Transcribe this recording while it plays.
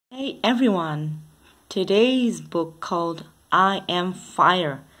Hey everyone! Today's book called I Am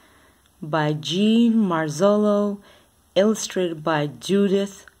Fire by Jean Marzolo, illustrated by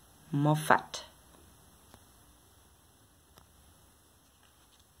Judith Moffat.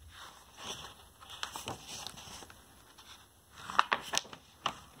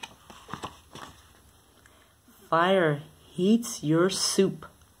 Fire heats your soup.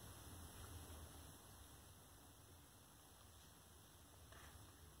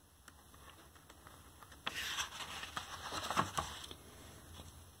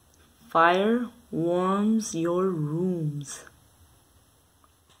 Fire warms your rooms.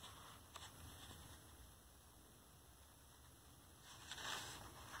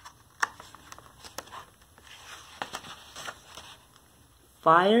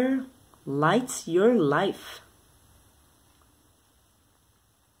 Fire lights your life.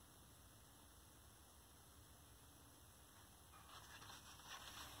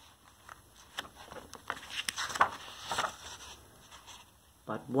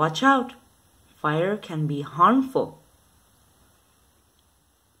 But watch out, fire can be harmful.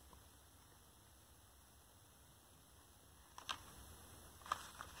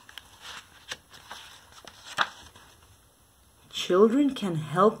 Children can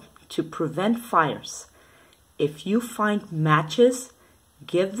help to prevent fires. If you find matches,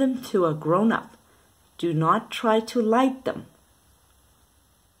 give them to a grown-up. Do not try to light them.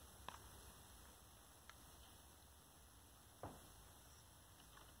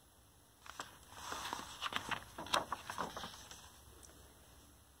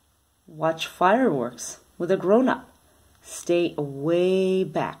 Watch fireworks with a grown-up. Stay way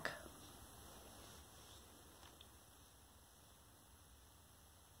back.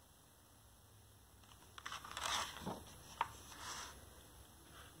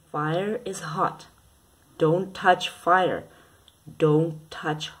 Fire is hot. Don't touch fire. Don't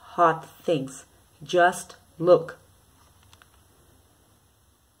touch hot things. Just look.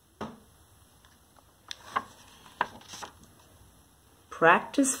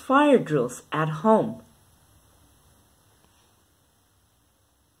 Practice fire drills at home.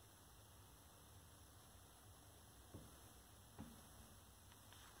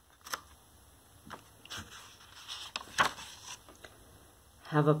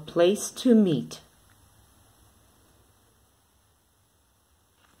 Have a place to meet.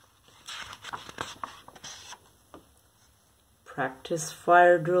 Practice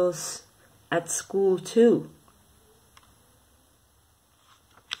fire drills at school too.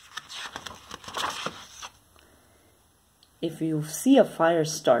 If you see a fire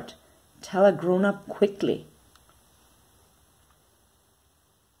start, tell a grown-up quickly.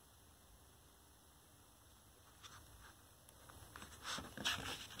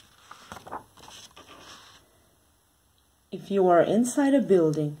 If you are inside a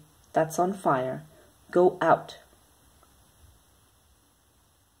building that's on fire, go out.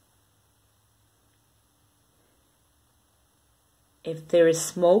 If there is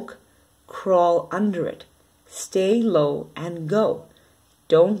smoke, crawl under it. Stay low and go.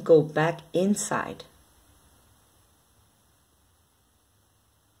 Don't go back inside.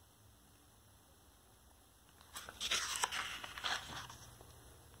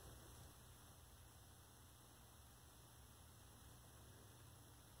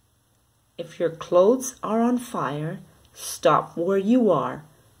 If your clothes are on fire, stop where you are,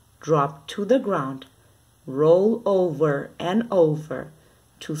 drop to the ground, roll over and over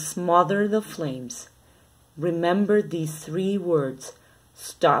to smother the flames. Remember these 3 words: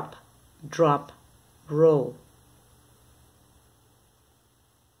 stop, drop, roll.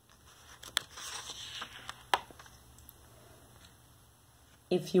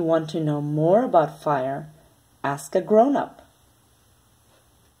 If you want to know more about fire, ask a grown-up.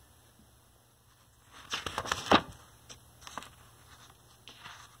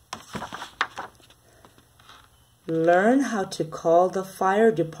 Learn how to call the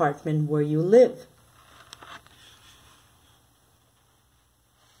fire department where you live.